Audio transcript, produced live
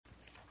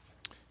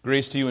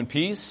Grace to you and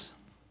peace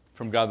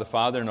from God the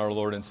Father and our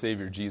Lord and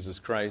Savior Jesus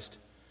Christ.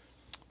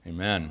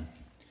 Amen.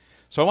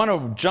 So I want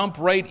to jump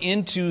right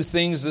into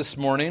things this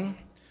morning.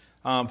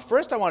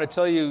 First I want to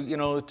tell you,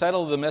 the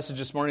title of the message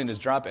this morning is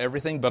Drop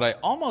Everything, but I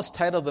almost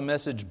titled the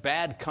message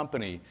Bad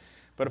Company.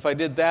 But if I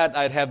did that,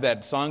 I'd have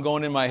that song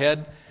going in my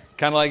head,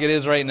 kind of like it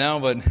is right now.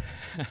 But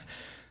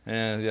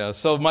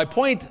So my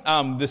point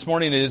this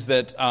morning is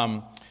that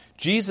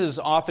Jesus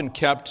often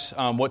kept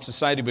what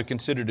society would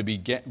consider to be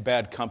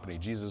bad company.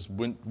 Jesus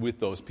went with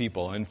those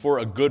people, and for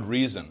a good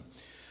reason.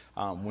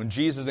 When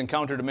Jesus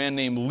encountered a man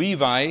named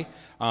Levi,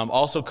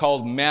 also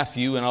called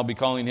Matthew, and I'll be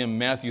calling him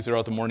Matthew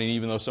throughout the morning,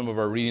 even though some of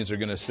our readings are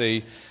going to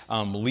say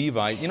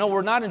Levi.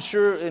 We're not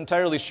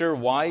entirely sure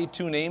why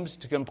two names,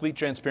 to complete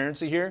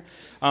transparency here.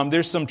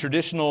 There's some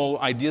traditional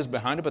ideas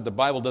behind it, but the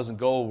Bible doesn't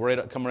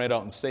come right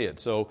out and say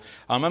it. So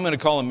I'm going to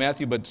call him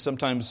Matthew, but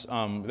sometimes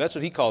that's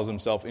what he calls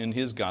himself in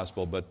his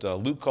gospel. But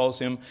Luke calls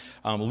him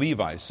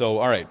Levi. So,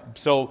 all right.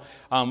 So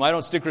I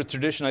don't stick with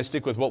tradition. I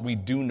stick with what we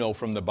do know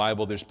from the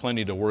Bible. There's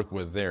plenty to work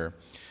with there.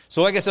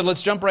 So like I said,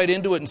 let's jump right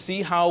into it and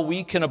see how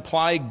we can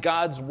apply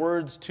God's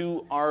words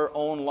to our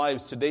own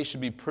lives. Today should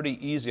be pretty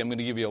easy. I'm going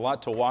to give you a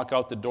lot to walk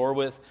out the door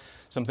with,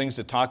 some things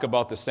to talk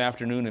about this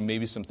afternoon, and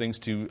maybe some things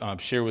to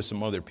share with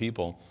some other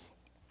people.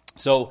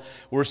 So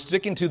we're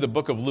sticking to the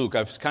book of Luke.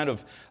 I've kind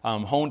of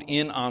honed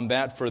in on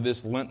that for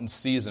this Lenten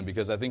season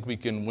because I think we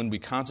can, when we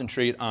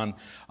concentrate on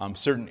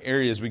certain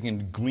areas, we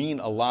can glean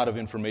a lot of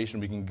information.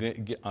 We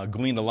can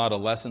glean a lot of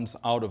lessons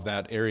out of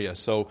that area.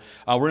 So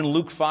we're in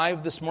Luke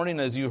 5 this morning,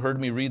 as you heard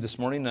me read this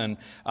morning, and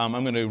I'm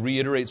going to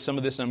reiterate some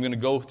of this. And I'm going to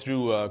go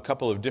through a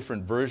couple of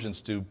different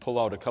versions to pull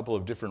out a couple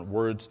of different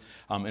words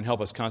and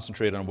help us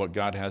concentrate on what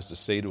God has to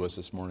say to us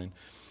this morning.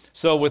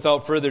 So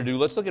without further ado,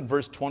 let's look at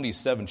verse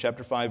 27,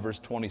 chapter 5, verse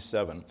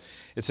 27.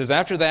 It says,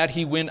 "After that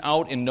he went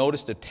out and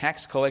noticed a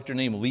tax collector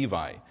named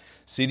Levi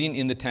sitting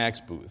in the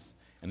tax booth.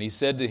 And he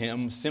said to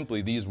him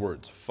simply these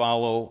words,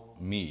 'Follow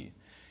me.'"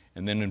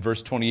 And then in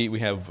verse 28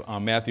 we have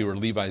Matthew or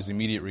Levi's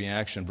immediate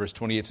reaction. Verse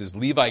 28 says,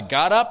 "Levi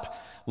got up,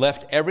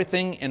 left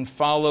everything, and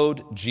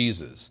followed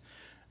Jesus."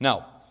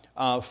 Now,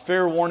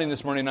 fair warning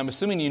this morning, I'm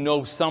assuming you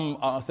know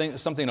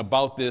something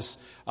about this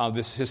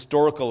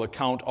historical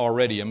account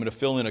already. I'm going to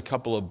fill in a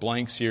couple of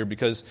blanks here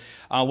because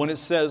when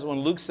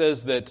Luke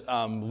says that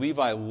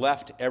Levi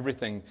left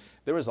everything,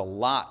 there was a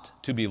lot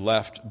to be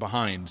left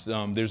behind.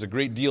 There's a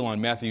great deal of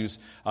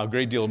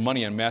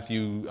money on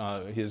Matthew,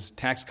 his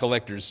tax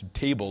collector's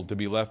table to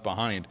be left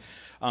behind.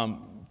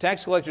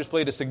 Tax collectors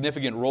played a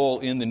significant role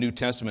in the New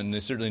Testament, and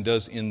it certainly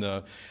does in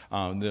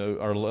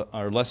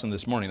our lesson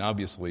this morning,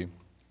 obviously.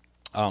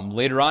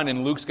 Later on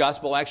in Luke's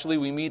gospel, actually,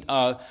 we meet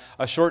a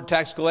chief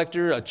tax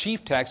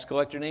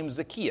collector named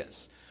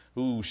Zacchaeus,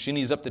 who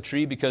shinnies up the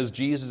tree because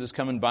Jesus is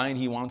coming by and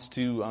he wants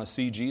to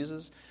see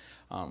Jesus.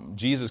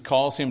 Jesus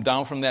calls him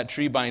down from that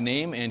tree by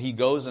name, and he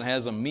goes and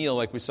has a meal,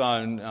 like we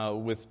saw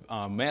with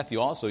Matthew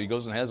also. He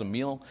goes and has a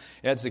meal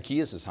at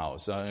Zacchaeus'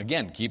 house.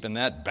 Again, keeping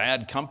that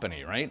bad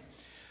company, right?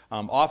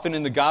 Often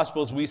in the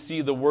Gospels, we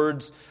see the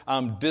words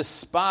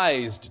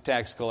despised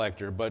tax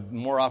collector, but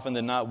more often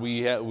than not,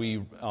 we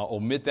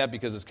omit that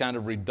because it's kind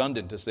of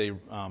redundant to say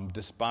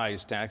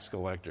despised tax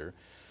collector.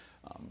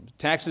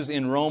 Taxes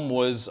in Rome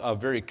was a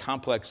very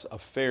complex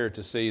affair,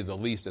 to say the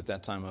least, at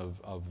that time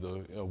of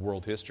the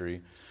world history.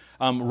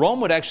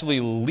 Rome would actually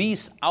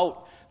lease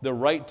out the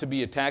right to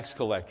be a tax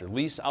collector,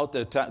 lease out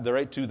the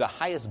right to the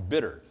highest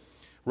bidder.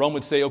 Rome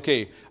would say,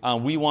 okay,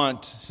 we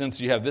want,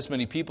 since you have this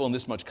many people and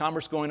this much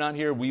commerce going on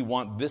here, we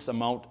want this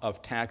amount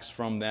of tax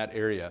from that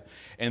area.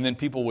 And then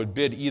people would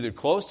bid either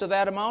close to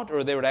that amount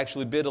or they would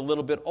actually bid a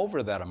little bit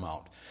over that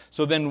amount.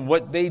 So then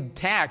what they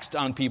taxed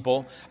on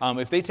people,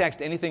 if they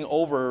taxed anything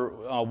over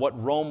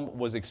what Rome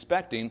was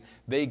expecting,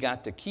 they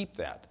got to keep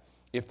that.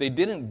 If they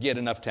didn't get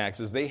enough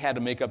taxes, they had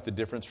to make up the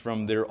difference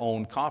from their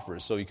own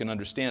coffers, so you can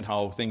understand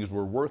how things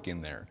were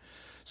working there.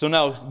 So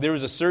now there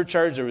was a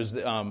surcharge. There was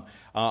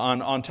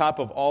on top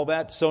of all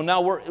that. So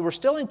now we're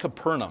still in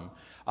Capernaum,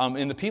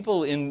 and the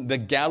people in the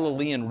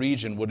Galilean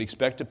region would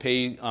expect to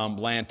pay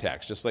land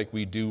tax, just like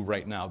we do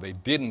right now. They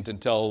didn't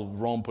until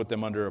Rome put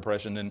them under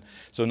oppression, and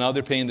so now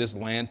they're paying this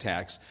land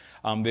tax.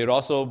 They'd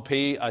also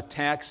pay a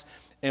tax.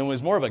 And it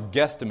was more of a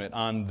guesstimate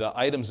on the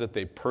items that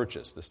they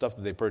purchased, the stuff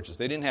that they purchased.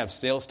 They didn't have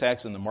sales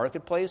tax in the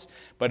marketplace,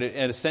 but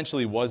it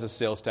essentially was a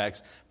sales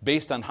tax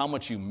based on how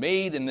much you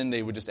made, and then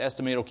they would just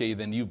estimate, okay,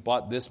 then you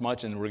bought this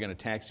much, and we're going to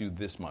tax you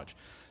this much.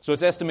 So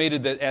it's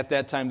estimated that at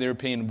that time they were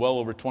paying well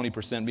over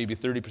 20%, maybe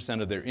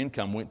 30% of their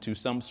income went to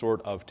some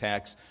sort of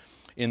tax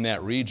in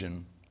that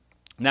region.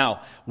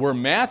 Now, where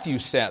Matthew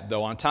sat,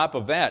 though, on top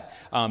of that,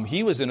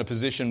 he was in a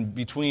position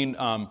between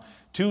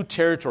two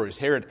territories,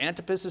 Herod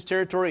Antipas's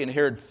territory and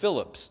Herod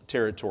Philip's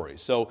territory.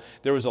 So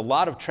there was a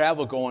lot of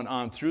travel going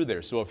on through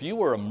there. So if you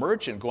were a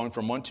merchant going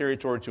from one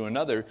territory to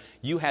another,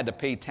 you had to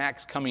pay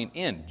tax coming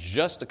in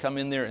just to come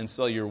in there and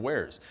sell your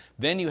wares.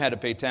 Then you had to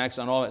pay tax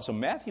on all that. So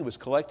Matthew was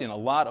collecting a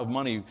lot of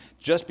money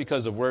just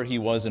because of where he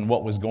was and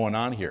what was going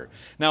on here.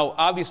 Now,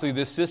 obviously,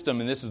 this system,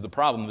 and this is the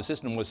problem, the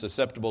system was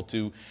susceptible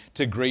to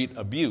great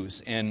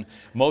abuse. And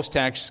most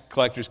tax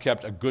collectors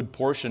kept a good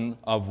portion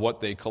of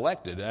what they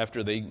collected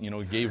after they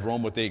gave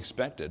Rome what they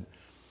expected.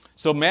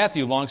 So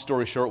Matthew, long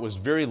story short, was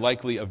very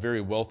likely a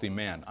very wealthy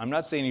man. I'm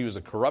not saying he was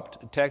a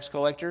corrupt tax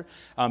collector,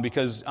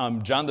 because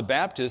John the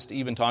Baptist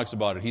even talks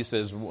about it. He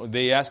says,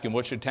 they ask him,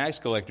 what should tax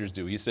collectors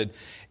do? He said,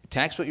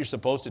 tax what you're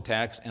supposed to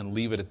tax and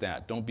leave it at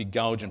that. Don't be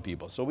gouging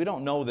people. So we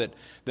don't know that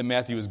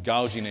Matthew was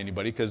gouging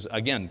anybody because,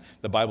 again,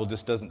 the Bible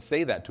just doesn't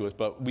say that to us,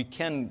 but we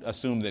can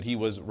assume that he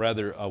was a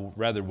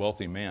rather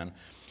wealthy man.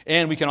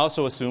 And we can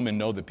also assume and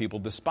know that people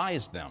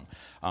despised them.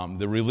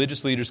 The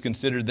religious leaders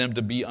considered them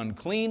to be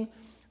unclean.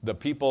 The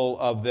people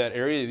of that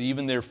area,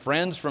 even their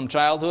friends from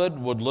childhood,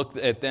 would look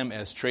at them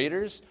as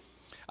traitors.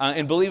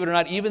 And believe it or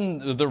not,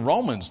 even the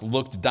Romans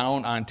looked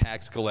down on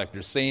tax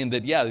collectors, saying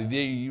that,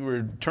 you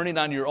were turning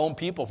on your own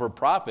people for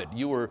profit.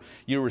 You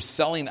were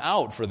selling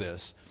out for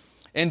this.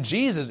 And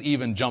Jesus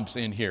even jumps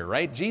in here,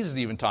 right? Jesus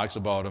even talks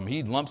about them.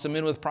 He lumps them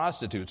in with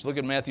prostitutes. Look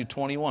at Matthew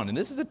 21. And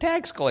this is a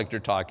tax collector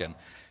talking.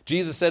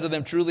 Jesus said to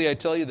them, truly I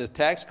tell you, the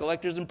tax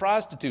collectors and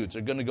prostitutes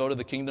are going to go to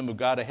the kingdom of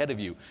God ahead of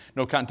you.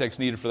 No context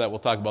needed for that. We'll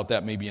talk about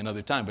that maybe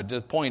another time. But the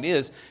point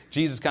is,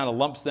 Jesus kind of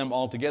lumps them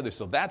all together.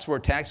 So that's where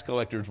tax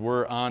collectors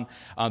were on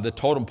the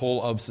totem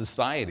pole of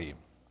society.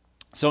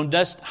 So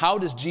how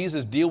does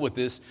Jesus deal with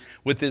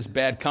this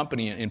bad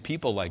company and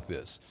people like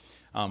this?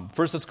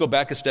 First, let's go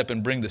back a step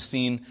and bring the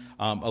scene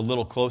a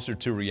little closer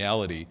to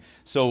reality.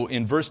 So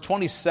in verse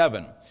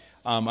 27,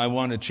 I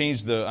want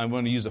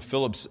to use a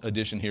Phillips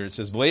edition here. It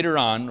says, later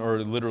on,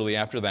 or literally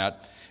after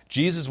that,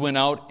 Jesus went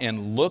out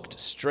and looked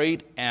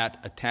straight at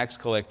a tax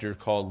collector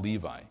called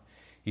Levi. As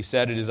he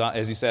sat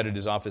at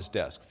his office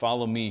desk.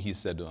 Follow me, he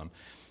said to them.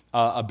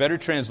 A better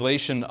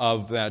translation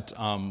of that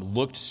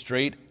looked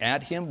straight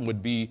at him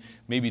would be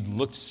maybe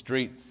looked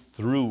straight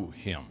through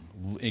him,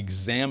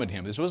 examined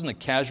him. This wasn't a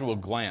casual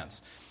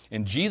glance.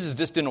 And Jesus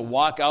just didn't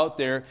walk out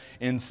there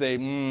and say,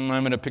 I'm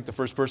going to pick the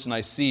first person I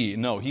see.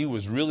 No, he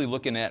was really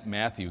looking at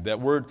Matthew. That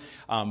word,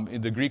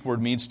 the Greek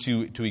word means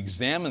to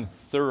examine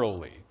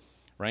thoroughly,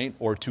 right?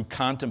 Or to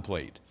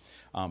contemplate,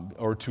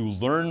 or to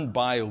learn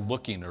by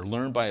looking or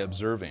learn by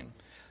observing.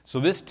 So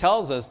this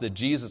tells us that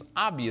Jesus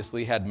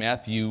obviously had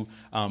Matthew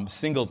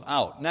singled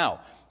out.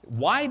 Now,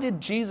 why did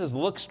Jesus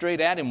look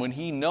straight at him when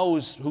he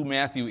knows who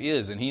Matthew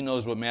is and he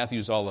knows what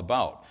Matthew's all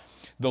about?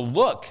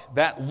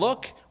 That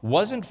look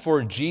wasn't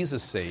for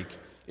Jesus' sake,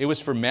 it was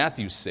for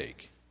Matthew's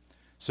sake.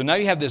 So now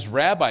you have this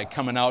rabbi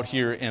coming out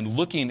here and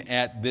looking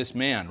at this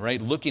man,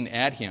 right? Looking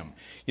at him.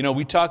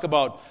 We talk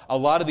about a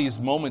lot of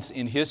these moments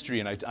in history,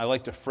 and I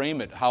like to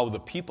frame it how the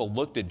people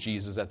looked at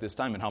Jesus at this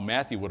time and how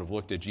Matthew would have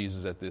looked at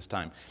Jesus at this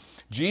time.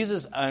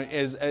 Jesus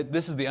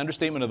this is the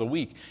understatement of the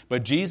week,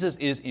 but Jesus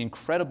is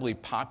incredibly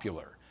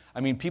popular.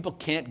 I mean, people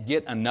can't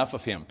get enough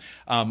of him.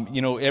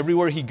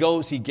 Everywhere he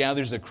goes, he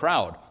gathers a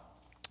crowd.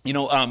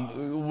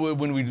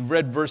 When we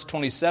read verse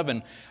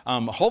 27,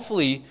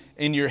 hopefully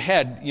in your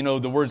head,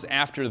 the words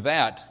after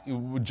that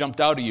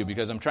jumped out at you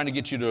because I'm trying to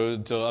get you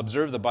to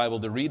observe the Bible,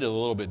 to read it a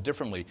little bit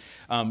differently.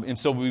 And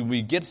so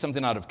we get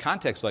something out of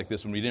context like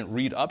this when we didn't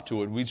read up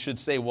to it. We should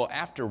say, well,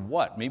 after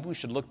what? Maybe we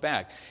should look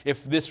back.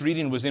 If this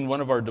reading was in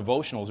one of our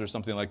devotionals or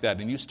something like that,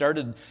 and you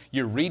started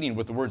your reading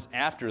with the words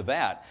after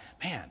that,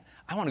 man,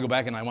 I want to go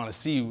back and I want to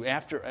see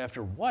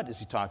after what is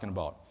he talking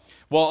about?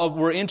 Well,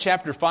 we're in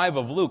chapter 5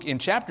 of Luke. In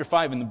chapter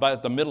 5,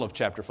 about the middle of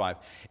chapter 5,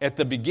 at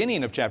the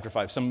beginning of chapter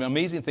 5, some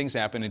amazing things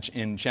happen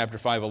in chapter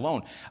 5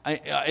 alone.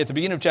 At the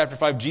beginning of chapter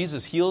 5,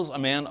 Jesus heals a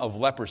man of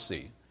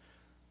leprosy.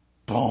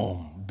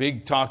 Boom.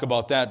 Big talk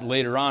about that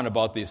later on,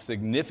 about the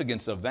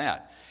significance of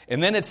that.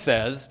 And then it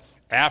says,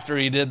 after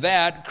he did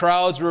that,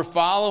 crowds were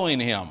following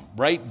him,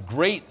 right?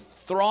 Great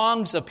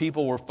throngs of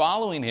people were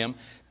following him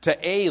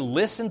to A,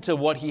 listen to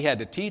what he had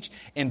to teach,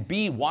 and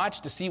B,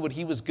 watch to see what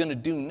he was going to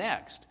do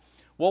next.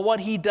 Well,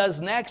 what he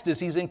does next is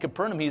he's in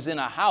Capernaum. He's in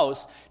a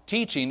house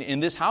teaching,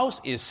 and this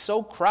house is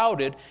so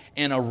crowded,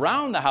 and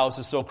around the house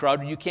is so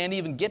crowded you can't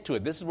even get to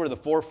it. This is where the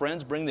 4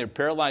 friends bring their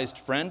paralyzed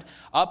friend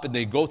up, and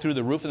they go through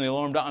the roof and they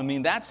lower him down. I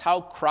mean, that's how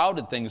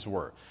crowded things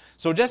were.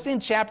 So just in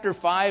chapter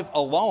 5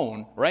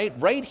 alone,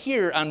 right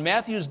here on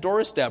Matthew's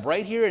doorstep,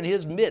 right here in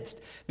his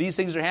midst, these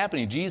things are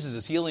happening. Jesus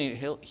is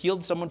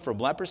healed someone from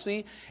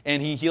leprosy,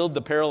 and he healed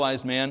the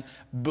paralyzed man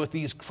with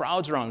these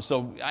crowds around him.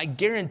 So I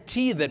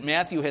guarantee that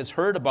Matthew has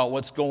heard about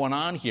what's going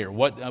on here,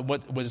 what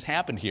has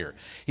happened here.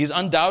 He's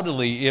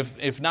undoubtedly,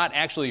 if not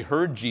actually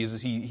heard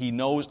Jesus, he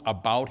knows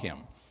about him.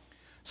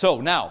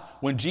 So now,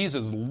 when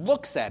Jesus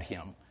looks at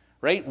him,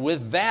 right,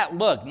 with that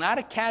look, not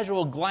a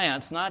casual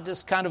glance, not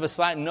just kind of a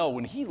side, no,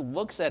 when he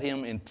looks at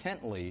him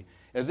intently,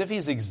 as if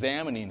he's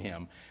examining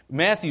him,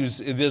 there's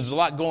a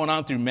lot going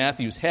on through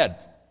Matthew's head.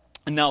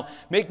 And now,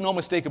 make no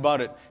mistake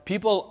about it,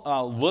 people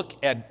look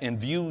at and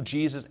view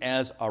Jesus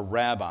as a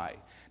rabbi.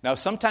 Now,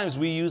 sometimes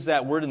we use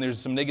that word and there's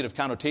some negative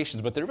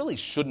connotations, but there really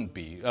shouldn't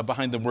be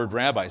behind the word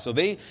rabbi. So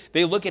they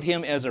look at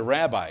him as a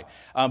rabbi.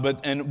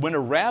 And when a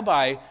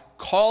rabbi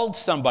called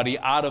somebody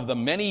out of the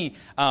many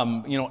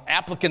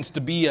applicants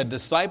to be a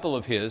disciple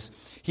of his,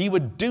 he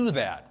would do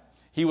that.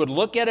 He would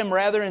look at him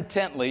rather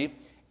intently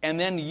and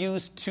then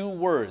use two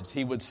words.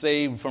 He would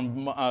say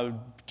from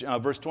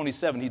verse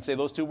 27, he'd say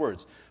those two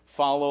words,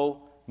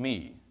 follow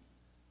me.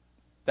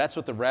 That's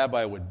what the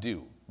rabbi would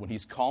do when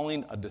he's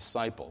calling a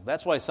disciple.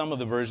 That's why some of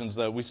the versions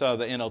that we saw,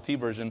 the NLT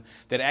version,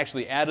 that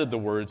actually added the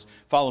words,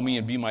 follow me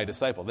and be my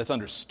disciple. That's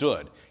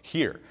understood.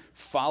 Here,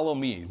 follow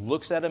me.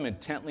 Looks at him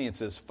intently and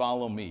says,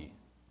 follow me.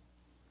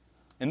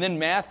 And then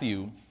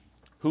Matthew,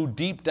 who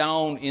deep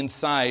down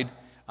inside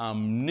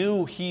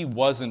knew he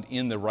wasn't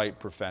in the right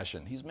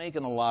profession. He's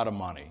making a lot of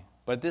money,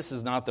 but this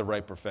is not the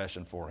right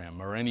profession for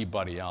him or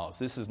anybody else.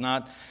 This is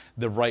not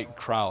the right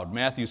crowd.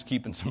 Matthew's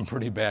keeping some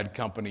pretty bad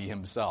company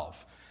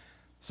himself.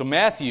 So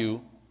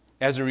Matthew,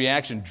 as a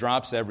reaction,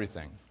 drops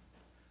everything,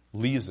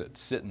 leaves it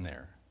sitting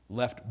there,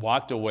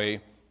 walked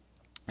away,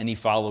 and he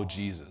followed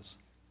Jesus.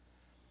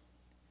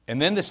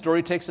 And then the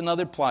story takes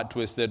another plot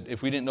twist that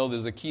if we didn't know the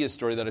Zacchaeus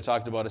story that I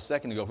talked about a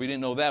second ago, if we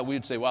didn't know that,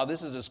 we'd say, wow,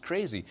 this is just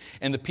crazy.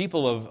 And the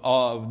people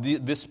of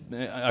this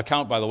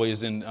account, by the way,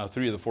 is in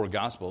 3 of the 4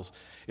 Gospels.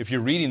 If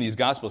you're reading these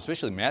Gospels,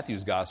 especially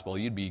Matthew's Gospel,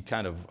 you'd be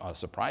kind of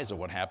surprised at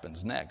what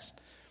happens next.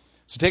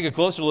 So take a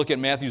closer look at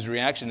Matthew's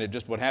reaction at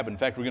just what happened. In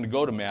fact, we're going to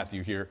go to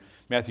Matthew here,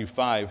 Matthew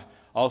 5,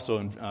 also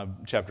in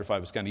chapter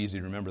 5. It's kind of easy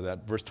to remember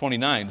that. Verse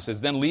 29, it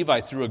says, Then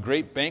Levi threw a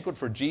great banquet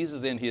for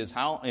Jesus in his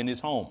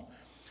home.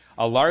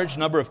 A large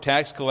number of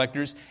tax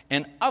collectors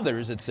and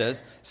others, it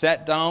says,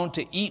 sat down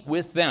to eat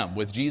with them,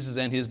 with Jesus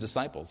and his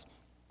disciples.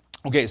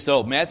 Okay,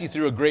 so Matthew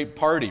threw a great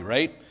party,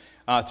 right?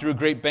 Threw a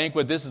great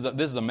banquet. This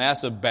is a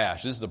massive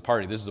bash. This is a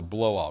party. This is a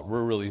blowout.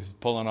 We're really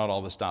pulling out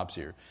all the stops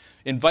here.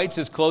 Invites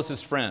his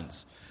closest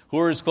friends. Who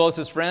are his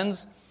closest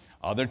friends?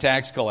 Other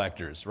tax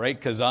collectors, right?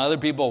 Because other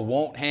people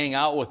won't hang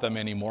out with them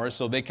anymore,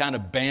 so they kind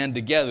of band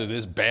together.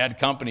 This bad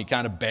company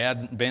kind of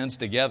bands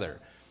together.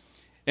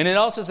 And it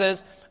also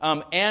says,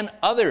 and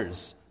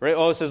others, right?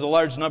 Oh, it says a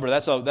large number.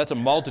 That's a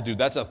multitude.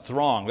 That's a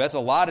throng. That's a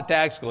lot of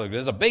tax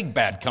collectors. That's a big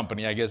bad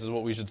company, I guess is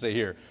what we should say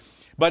here.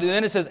 But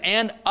then it says,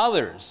 and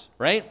others,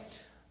 right?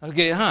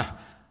 Okay,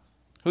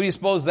 Who do you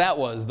suppose that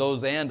was,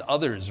 those and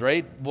others,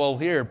 right? Well,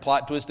 here,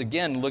 plot twist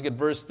again, look at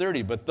verse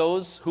 30. But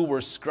those who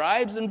were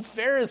scribes and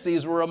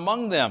Pharisees were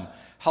among them.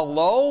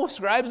 Hello?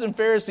 Scribes and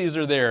Pharisees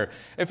are there.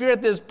 If you're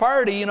at this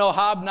party,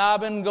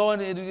 hobnobbing,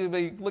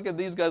 going, look at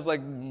these guys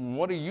like,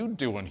 what are you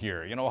doing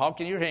here? How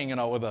can you hanging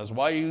out with us?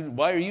 Why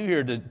are you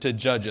here to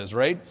judge us,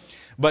 right?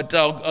 But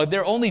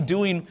they're only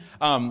doing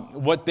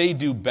what they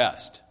do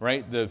best,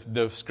 right?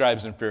 The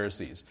scribes and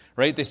Pharisees,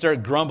 right? They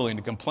start grumbling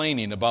and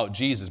complaining about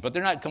Jesus, but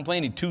they're not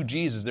complaining to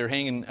Jesus.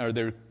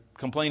 They're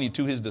complaining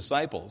to his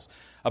disciples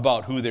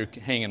about who they're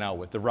hanging out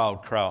with, the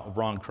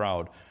wrong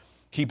crowd,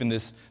 keeping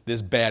this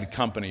bad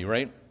company,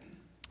 right?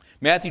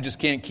 Matthew just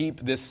can't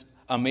keep this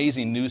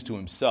amazing news to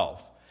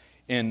himself.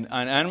 And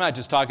I'm not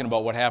just talking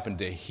about what happened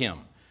to him,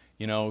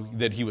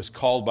 that he was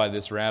called by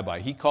this rabbi.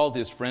 He called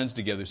his friends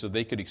together so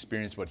they could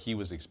experience what he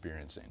was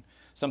experiencing.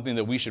 Something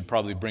that we should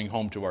probably bring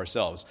home to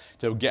ourselves,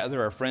 to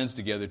gather our friends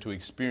together to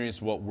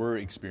experience what we're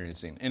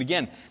experiencing. And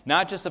again,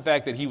 not just the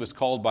fact that he was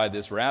called by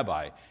this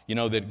rabbi,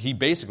 that he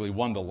basically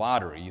won the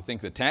lottery. You think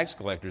the tax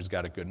collectors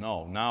got it good.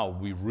 No, now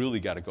we really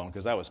got it going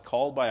because I was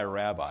called by a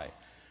rabbi,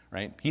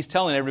 right? He's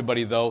telling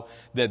everybody, though,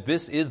 that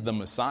this is the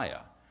Messiah.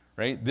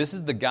 Right? This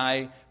is the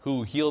guy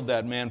who healed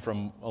that man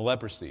from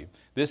leprosy.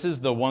 This is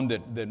the one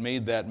that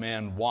made that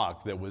man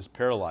walk that was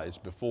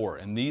paralyzed before.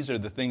 And these are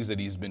the things that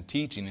he's been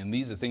teaching, and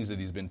these are the things that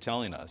he's been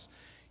telling us.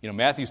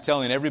 Matthew's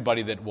telling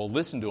everybody that will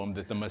listen to him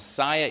that the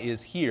Messiah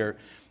is here,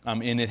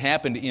 and it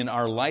happened in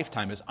our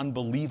lifetime, as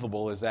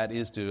unbelievable as that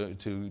is to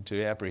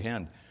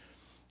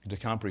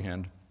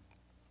comprehend.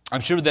 I'm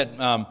sure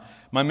that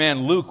my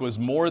man Luke was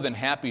more than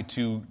happy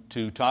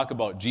to talk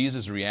about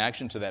Jesus'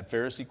 reaction to that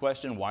Pharisee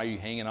question, why are you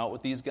hanging out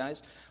with these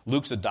guys?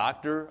 Luke's a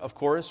doctor, of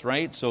course,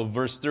 right? So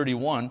verse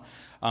 31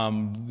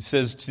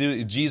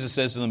 Jesus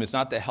says to them, it's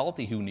not the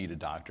healthy who need a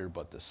doctor,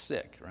 but the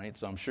sick, right?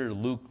 So I'm sure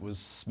Luke was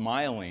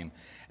smiling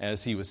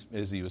as he was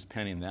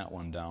penning that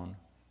one down.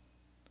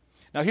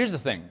 Now here's the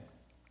thing.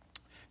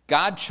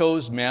 God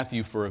chose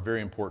Matthew for a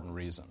very important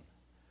reason.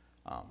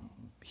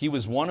 He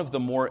was one of the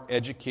more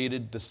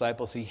educated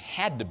disciples he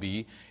had to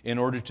be in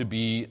order to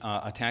be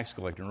a tax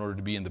collector, in order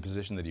to be in the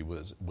position that he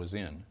was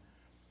in.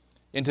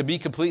 And to be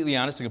completely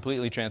honest and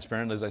completely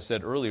transparent, as I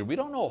said earlier, we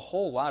don't know a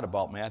whole lot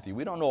about Matthew.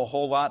 We don't know a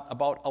whole lot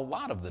about a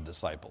lot of the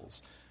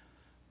disciples.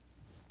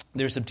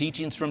 There's some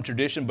teachings from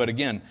tradition, but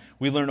again,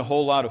 we learn a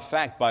whole lot of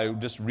fact by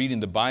just reading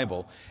the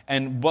Bible.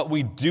 And what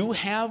we do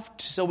have,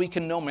 so we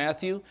can know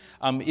Matthew,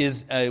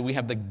 is we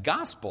have the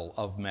Gospel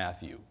of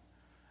Matthew.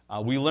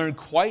 We learn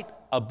quite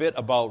a bit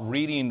about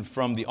reading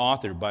from the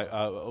author.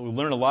 We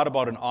learn a lot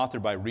about an author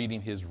by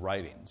reading his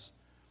writings.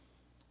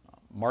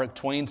 Mark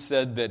Twain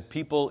said that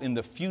people in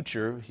the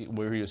future,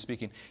 where he was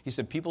speaking, he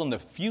said, people in the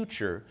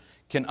future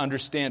can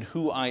understand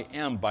who I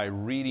am by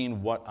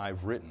reading what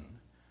I've written.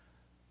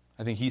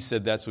 I think he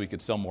said that so he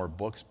could sell more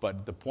books,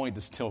 but the point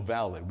is still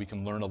valid. We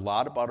can learn a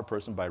lot about a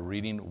person by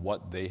reading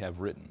what they have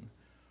written.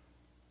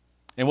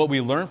 And what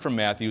we learn from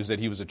Matthew is that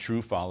he was a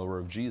true follower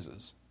of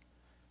Jesus.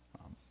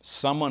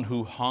 Someone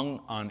who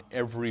hung on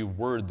every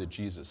word that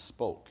Jesus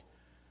spoke.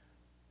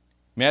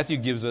 Matthew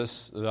gives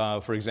us,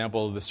 for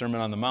example, the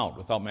Sermon on the Mount.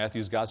 Without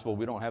Matthew's gospel,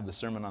 we don't have the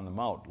Sermon on the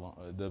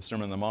Mount. The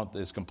Sermon on the Mount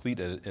is complete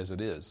as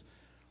it is.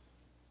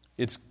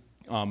 It's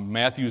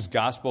Matthew's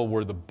gospel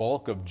where the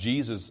bulk of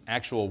Jesus'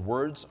 actual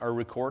words are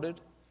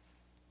recorded,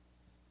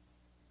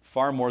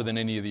 far more than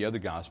any of the other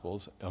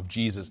gospels of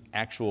Jesus'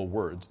 actual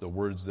words, the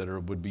words that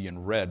would be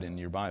in red in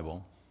your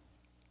Bible.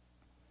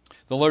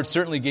 The Lord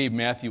certainly gave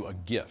Matthew a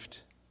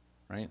gift,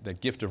 right?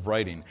 That gift of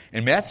writing.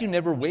 And Matthew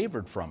never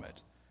wavered from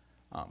it.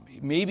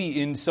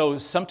 So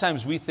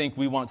sometimes we think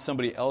we want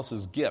somebody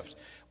else's gift.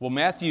 Well,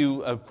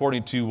 Matthew,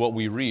 according to what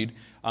we read,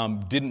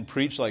 didn't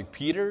preach like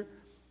Peter,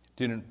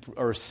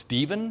 or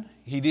Stephen.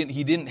 He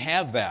didn't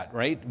have that,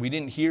 right? We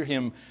didn't hear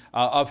him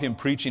of him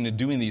preaching and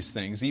doing these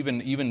things.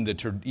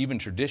 Even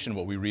tradition,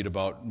 what we read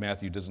about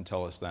Matthew doesn't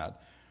tell us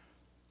that.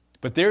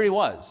 But there he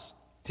was,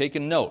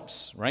 taking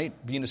notes, right?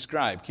 Being a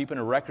scribe, keeping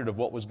a record of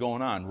what was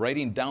going on,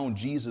 writing down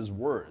Jesus'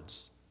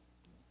 words,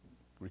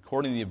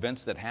 recording the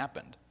events that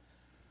happened.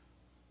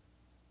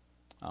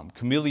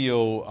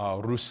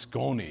 Camillo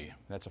Rusconi,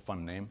 that's a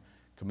fun name.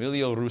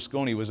 Camillo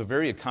Rusconi was a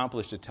very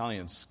accomplished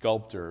Italian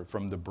sculptor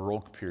from the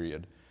Baroque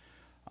period.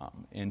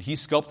 And he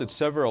sculpted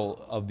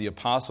several of the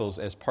apostles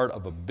as part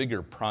of a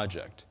bigger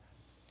project.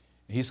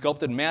 He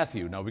sculpted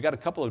Matthew. Now, we got a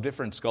couple of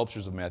different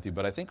sculptures of Matthew,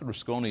 but I think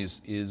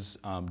Rusconi's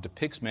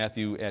depicts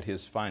Matthew at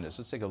his finest.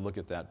 Let's take a look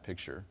at that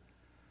picture.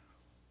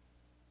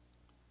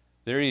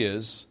 There he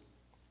is.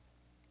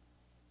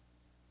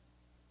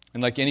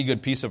 And like any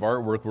good piece of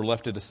artwork, we're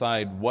left to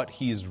decide what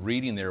he's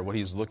reading there, what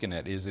he's looking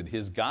at. Is it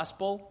his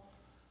gospel?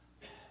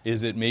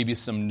 Is it maybe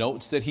some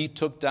notes that he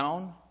took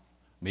down?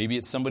 Maybe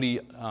it's somebody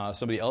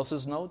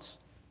else's notes?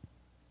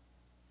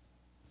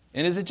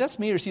 And is it just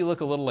me, or does he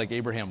look a little like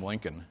Abraham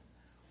Lincoln?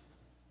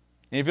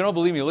 And if you don't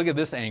believe me, look at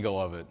this angle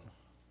of it.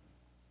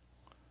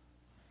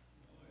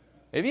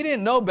 If you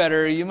didn't know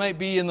better, you might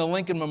be in the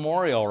Lincoln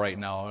Memorial right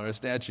now, or a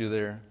statue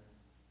there.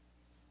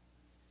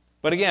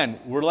 But again,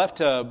 we're left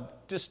to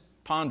just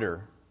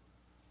ponder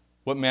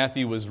what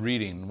Matthew was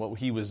reading, what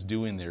he was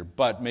doing there.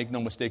 But make no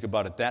mistake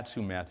about it, that's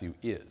who Matthew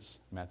is.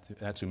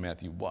 That's who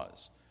Matthew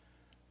was.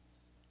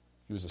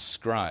 He was a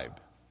scribe.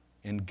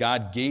 And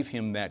God gave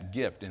him that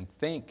gift. And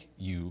thank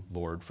you,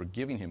 Lord, for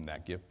giving him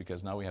that gift,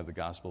 because now we have the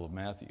Gospel of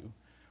Matthew,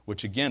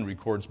 which again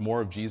records more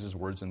of Jesus'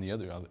 words than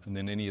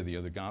any of the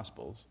other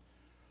Gospels.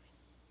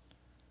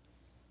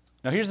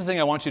 Now here's the thing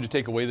I want you to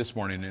take away this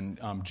morning,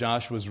 and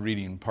Josh was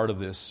reading part of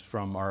this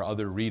from our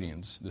other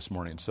readings this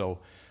morning. So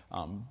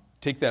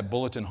take that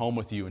bulletin home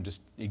with you and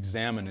just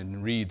examine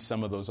and read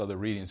some of those other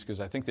readings, because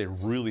I think they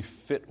really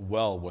fit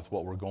well with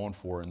what we're going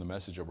for in the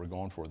message that we're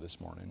going for this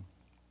morning.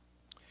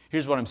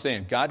 Here's what I'm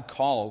saying. God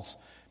calls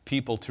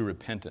people to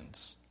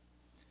repentance.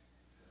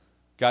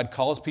 God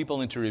calls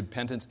people into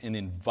repentance and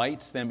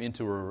invites them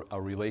into a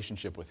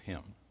relationship with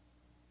Him.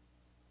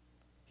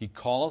 He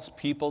calls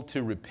people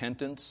to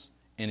repentance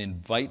and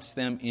invites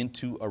them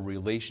into a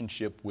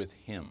relationship with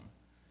Him.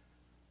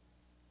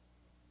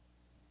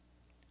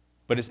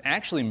 But it's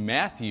actually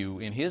Matthew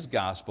in his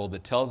gospel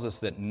that tells us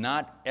that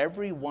not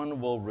everyone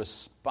will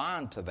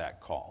respond to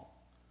that call.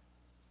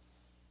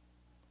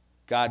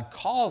 God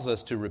calls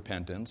us to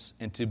repentance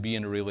and to be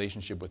in a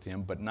relationship with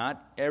Him, but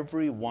not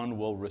everyone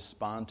will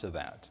respond to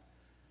that.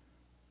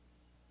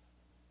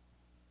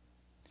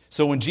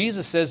 So when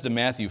Jesus says to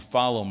Matthew,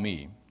 "Follow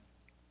me,"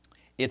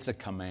 it's a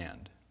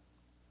command.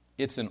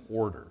 It's an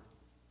order.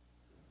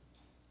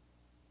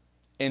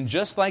 And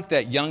just like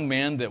that young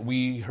man that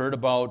we heard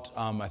about,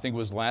 I think it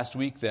was last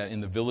week, that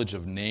in the village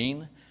of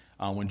Nain,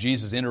 when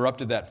Jesus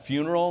interrupted that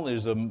funeral,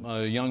 there's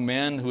a young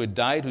man who had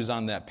died who's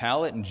on that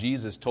pallet, and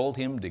Jesus told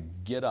him to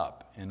get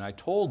up. And I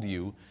told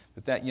you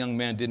that young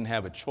man didn't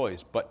have a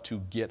choice but to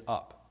get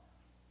up.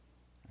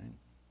 Right?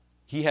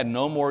 He had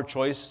no more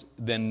choice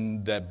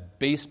than that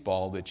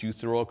baseball that you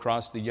throw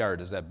across the yard.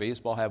 Does that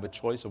baseball have a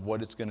choice of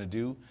what it's going to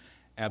do?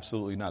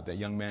 Absolutely not. That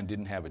young man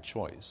didn't have a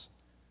choice.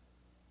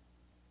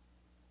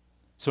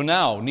 So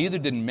now, neither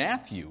did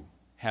Matthew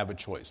have a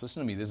choice.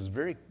 Listen to me. Listen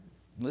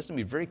to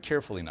me very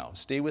carefully now.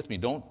 Stay with me.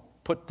 Don't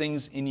put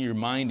things in your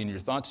mind, in your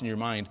thoughts in your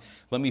mind.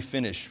 Let me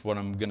finish what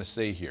I'm going to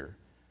say here.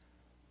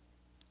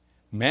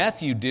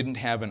 Matthew didn't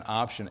have an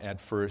option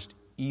at first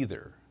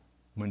either.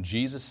 When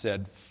Jesus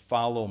said,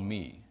 "Follow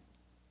me,"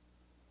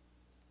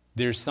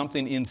 there's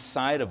something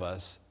inside of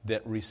us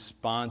that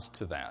responds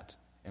to that.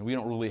 And we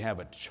don't really have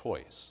a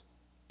choice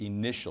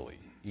initially,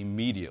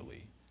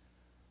 immediately.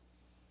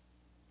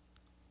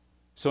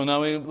 So now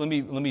let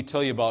me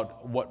tell you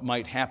about what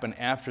might happen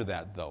after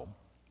that, though.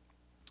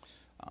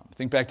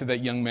 Think back to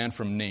that young man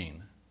from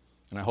Nain.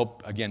 And I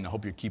hope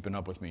you're keeping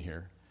up with me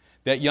here.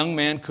 That young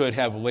man could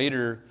have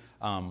later,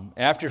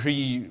 after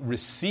he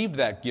received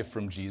that gift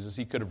from Jesus,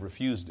 he could have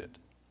refused it.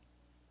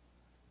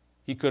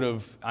 He could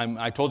have,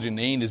 I told you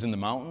Nain is in the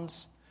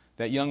mountains.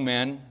 That young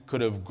man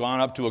could have gone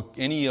up to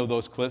any of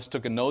those cliffs,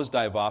 took a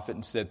nosedive off it,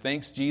 and said,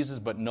 "Thanks, Jesus,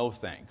 but no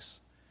thanks.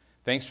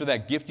 Thanks for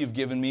that gift you've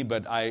given me,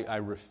 but I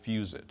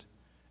refuse it.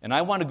 And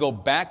I want to go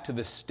back to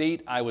the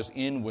state I was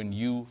in when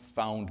you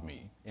found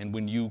me and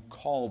when you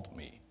called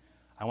me.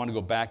 I want to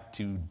go back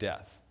to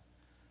death."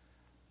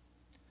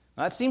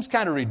 Now, that seems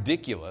kind of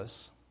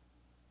ridiculous,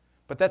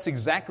 but that's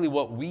exactly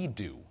what we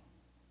do.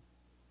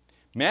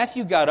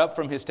 Matthew got up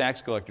from his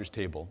tax collector's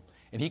table,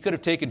 and he could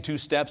have taken 2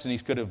 steps, and he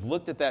could have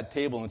looked at that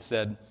table and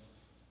said,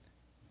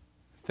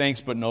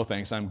 "Thanks, but no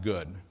thanks, I'm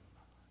good,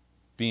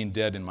 being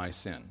dead in my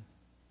sin."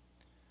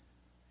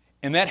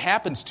 And that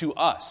happens to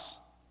us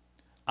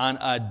on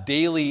a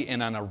daily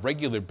and on a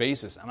regular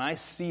basis, and I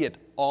see it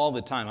all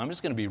the time. I'm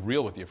just going to be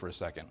real with you for a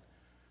second.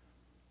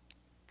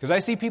 Because I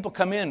see people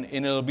come in,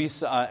 and it'll be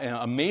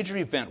a major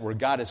event where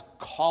God is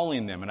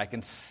calling them, and I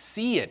can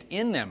see it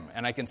in them,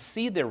 and I can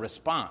see their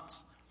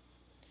response.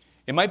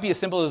 It might be as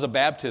simple as a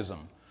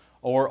baptism,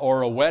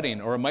 or a wedding,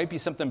 or it might be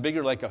something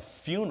bigger like a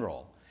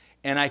funeral.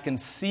 And I can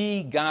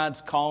see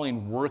God's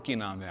calling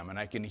working on them, and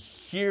I can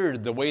hear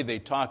the way they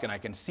talk, and I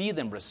can see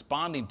them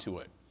responding to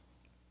it.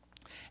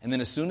 And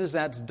then as soon as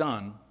that's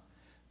done,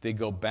 they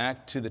go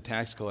back to the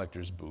tax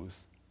collector's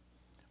booth,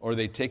 or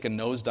they take a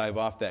nosedive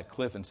off that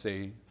cliff and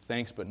say,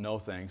 "Thanks, but no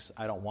thanks.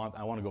 I want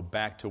to go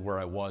back to where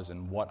I was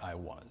and what I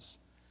was.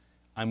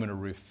 I'm going to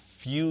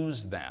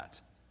refuse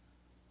that."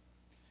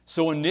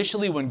 So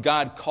initially when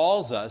God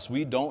calls us,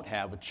 we don't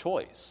have a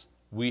choice.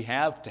 We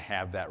have to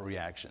have that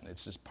reaction.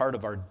 It's just part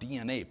of our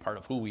DNA, part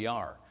of who we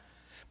are.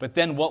 But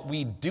then what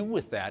we do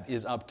with that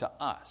is up to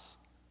us.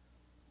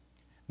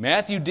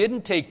 Matthew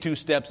didn't take 2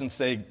 steps and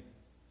say,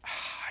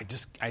 I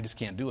just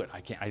can't do it.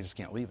 I just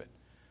can't leave it.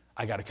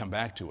 I got to come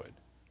back to it.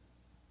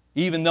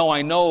 Even though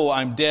I know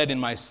I'm dead in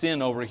my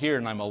sin over here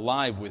and I'm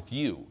alive with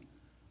you.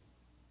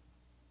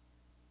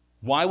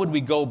 Why would we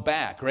go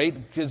back, right?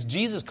 Because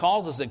Jesus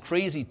calls us at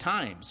crazy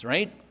times,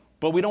 right?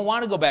 But we don't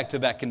want to go back to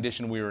that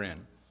condition we were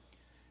in.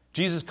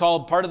 Jesus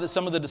called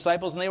some of the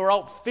disciples, and they were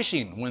out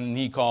fishing when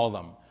he called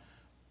them.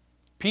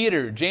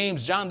 Peter,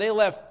 James, John, they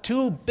left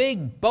 2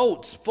 big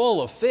boats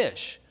full of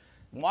fish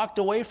and walked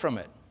away from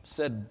it.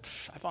 Said,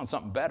 "I found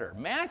something better."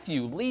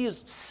 Matthew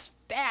leaves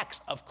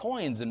stacks of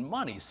coins and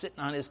money sitting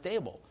on his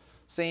table,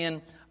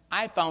 saying,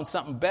 "I found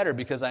something better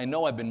because I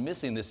know I've been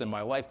missing this in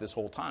my life this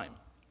whole time."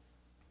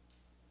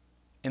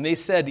 And they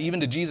said, even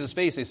to Jesus'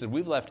 face, they said,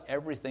 "We've left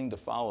everything to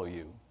follow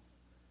you,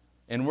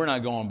 and we're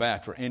not going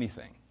back for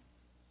anything."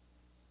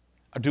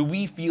 Or do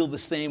we feel the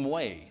same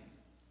way?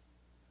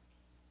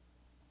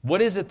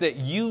 What is it that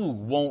you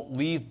won't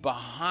leave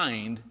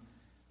behind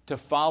to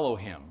follow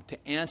him,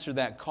 to answer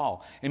that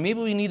call? And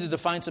maybe we need to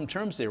define some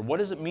terms there. What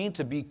does it mean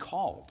to be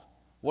called?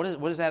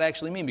 What does that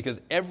actually mean?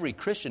 Because every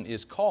Christian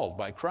is called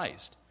by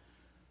Christ.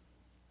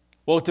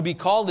 Well, to be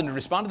called and to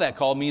respond to that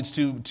call means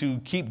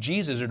to keep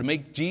Jesus or to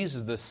make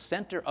Jesus the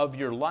center of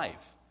your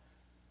life.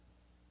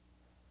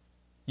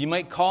 You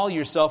might call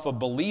yourself a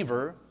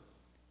believer.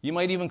 You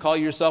might even call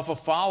yourself a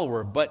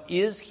follower. But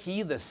is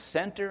he the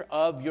center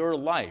of your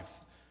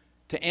life?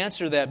 To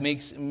answer that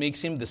makes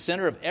him the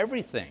center of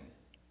everything.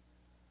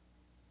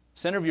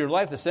 Center of your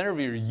life, the center of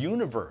your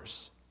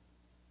universe.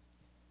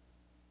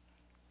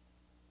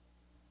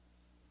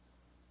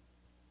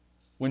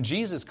 When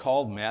Jesus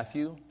called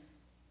Matthew,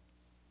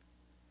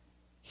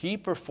 he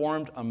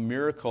performed a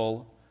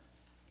miracle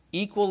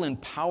equal in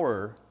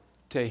power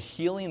to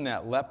healing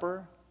that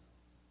leper,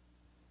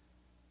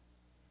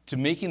 to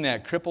making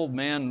that crippled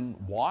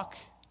man walk.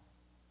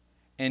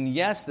 And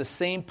yes, the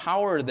same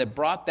power that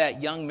brought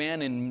that young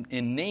man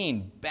in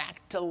Nain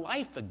back to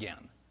life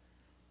again.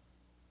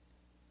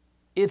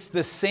 It's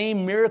the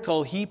same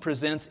miracle he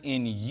presents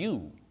in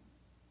you.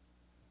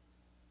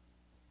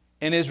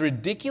 And as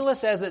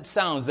ridiculous as it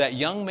sounds, that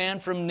young man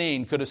from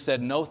Nain could have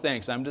said, "No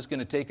thanks, I'm just going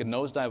to take a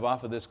nosedive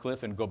off of this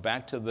cliff and go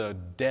back to the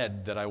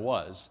dead that I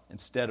was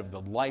instead of the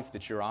life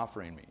that you're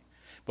offering me."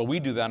 But we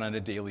do that on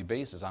a daily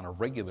basis, on a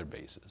regular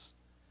basis.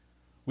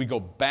 We go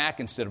back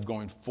instead of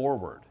going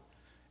forward.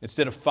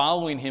 Instead of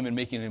following him and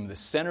making him the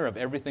center of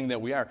everything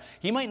that we are.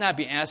 He might not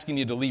be asking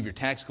you to leave your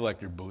tax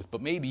collector booth, but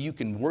maybe you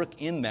can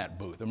work in that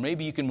booth, or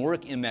maybe you can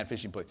work in that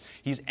fishing place.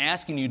 He's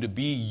asking you to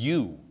be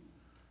you.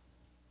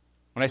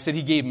 When I said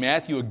he gave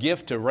Matthew a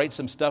gift to write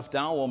some stuff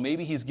down, well,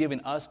 maybe he's giving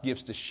us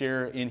gifts to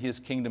share in his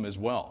kingdom as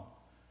well.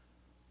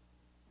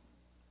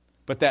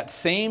 But that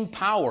same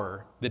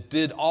power that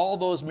did all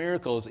those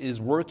miracles is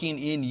working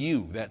in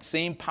you. That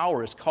same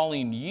power is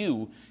calling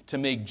you to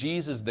make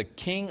Jesus the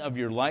king of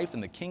your life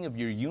and the king of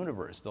your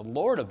universe, the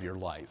Lord of your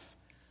life.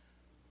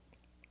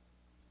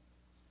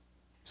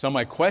 So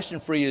my question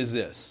for you is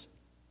this: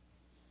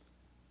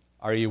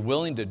 are you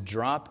willing to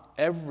drop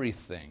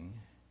everything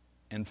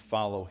and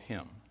follow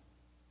him?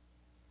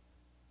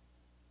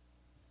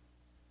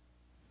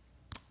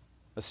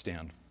 Let's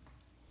stand.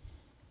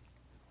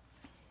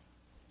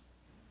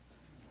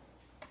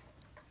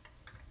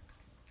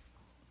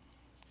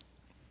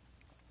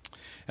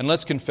 And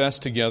let's confess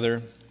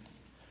together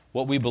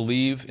what we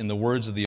believe in the words of the